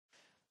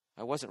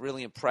I wasn't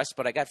really impressed,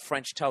 but I got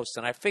French toast,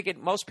 and I figured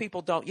most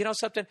people don't. You know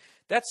something?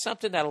 That's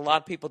something that a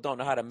lot of people don't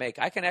know how to make.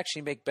 I can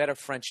actually make better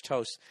French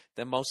toast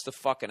than most of the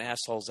fucking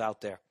assholes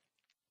out there.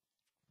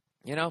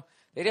 You know?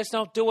 They just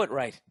don't do it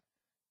right.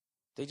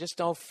 They just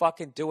don't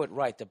fucking do it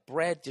right. The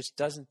bread just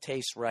doesn't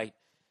taste right.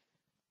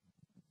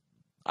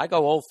 I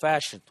go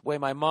old-fashioned, the way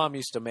my mom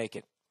used to make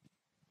it.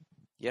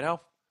 You know?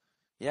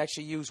 You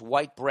actually use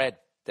white bread,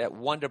 that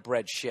Wonder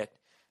Bread shit.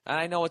 And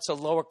I know it's a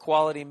lower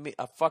quality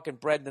fucking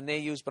bread than they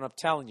use, but I'm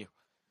telling you.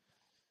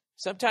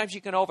 Sometimes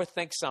you can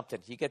overthink something.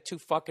 You get too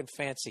fucking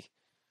fancy.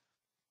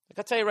 Like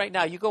I'll tell you right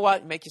now, you go out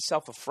and make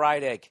yourself a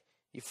fried egg.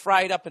 You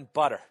fry it up in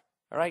butter.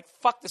 All right?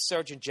 Fuck the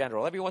Surgeon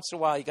General. Every once in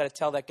a while, you got to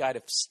tell that guy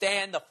to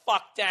stand the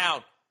fuck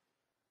down.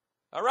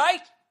 All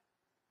right?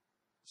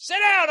 Sit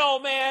down,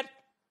 old man.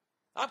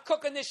 I'm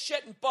cooking this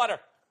shit in butter.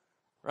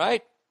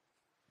 Right?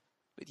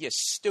 With your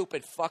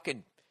stupid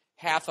fucking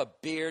half a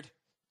beard.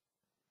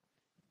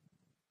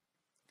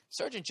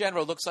 Surgeon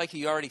General looks like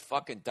he already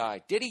fucking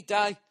died. Did he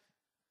die?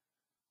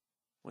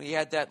 When he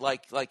had that,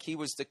 like he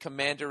was the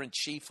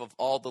commander-in-chief of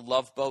all the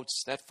love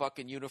boats, that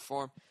fucking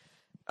uniform.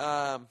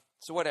 So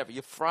whatever,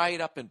 you fry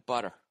it up in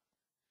butter.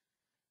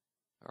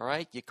 All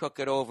right? You cook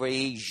it over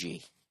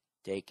easy.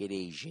 Take it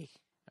easy.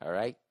 All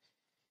right?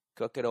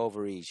 Cook it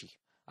over easy.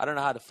 I don't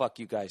know how the fuck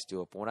you guys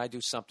do it, but when I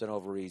do something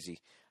over easy,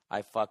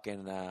 I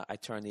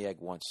turn the egg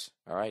once.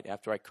 All right?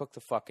 After I cook the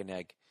fucking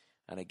egg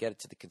and I get it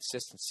to the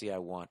consistency I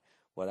want.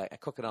 Well, I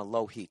cook it on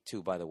low heat,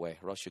 too, by the way,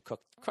 or else you'll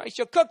cook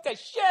the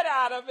shit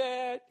out of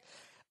it.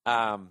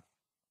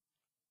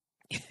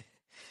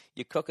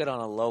 You cook it on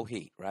a low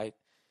heat, right?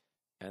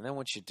 And then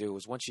what you do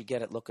is once you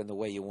get it looking the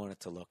way you want it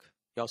to look,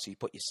 you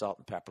put your salt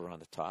and pepper on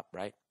the top,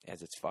 right,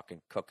 as it's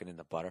fucking cooking in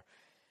the butter.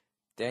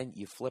 Then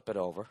you flip it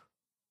over.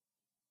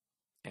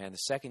 And the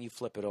second you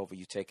flip it over,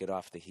 you take it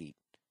off the heat,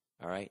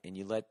 all right? And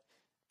you let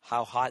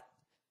how hot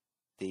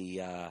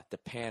the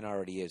pan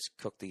already is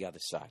cook the other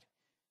side.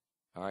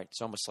 All right,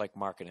 it's almost like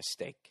marking a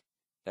steak.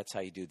 That's how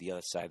you do the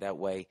other side. That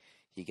way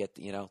you get,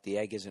 the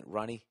egg isn't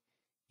runny,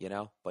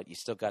 but you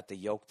still got the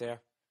yolk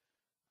there.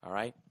 All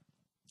right?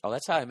 Oh,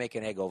 that's how I make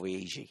an egg over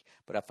easy.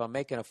 But if I'm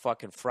making a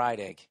fucking fried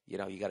egg, you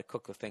got to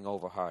cook the thing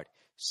over hard.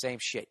 Same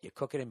shit. You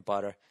cook it in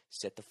butter.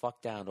 Sit the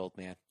fuck down, old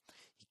man.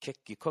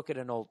 You cook it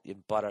in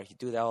butter. You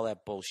do all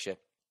that bullshit.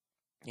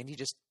 And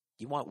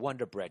you want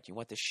Wonder Bread. You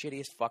want the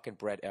shittiest fucking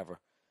bread ever.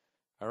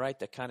 All right?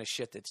 The kind of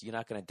shit that you're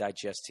not going to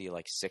digest till you're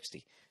like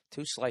 60.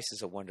 2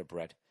 slices of Wonder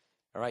Bread.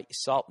 All right? You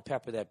salt and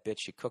pepper that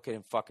bitch. You cook it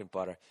in fucking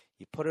butter.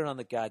 You put it on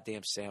the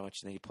goddamn sandwich,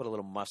 and then you put a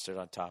little mustard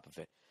on top of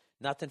it.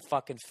 Nothing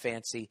fucking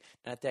fancy.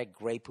 Not that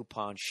Grey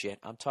Poupon shit.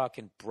 I'm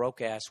talking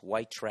broke-ass,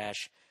 white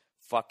trash,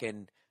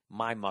 fucking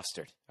my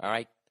mustard. All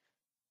right?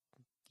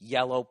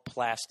 Yellow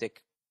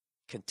plastic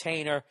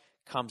container.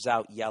 Comes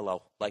out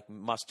yellow like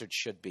mustard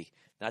should be.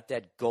 Not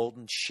that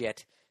golden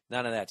shit.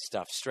 None of that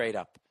stuff. Straight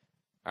up.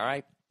 All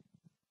right?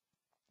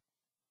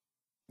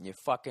 You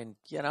fucking,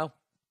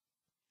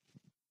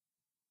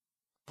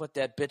 put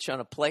that bitch on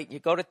a plate and you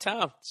go to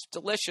town. It's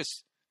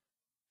delicious.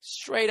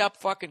 Straight up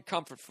fucking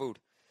comfort food.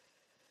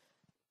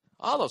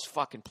 All those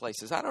fucking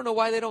places. I don't know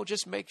why they don't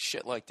just make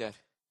shit like that.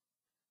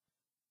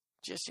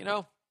 Just,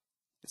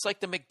 it's like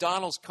the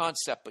McDonald's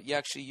concept, but you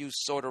actually use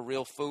sort of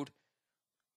real food.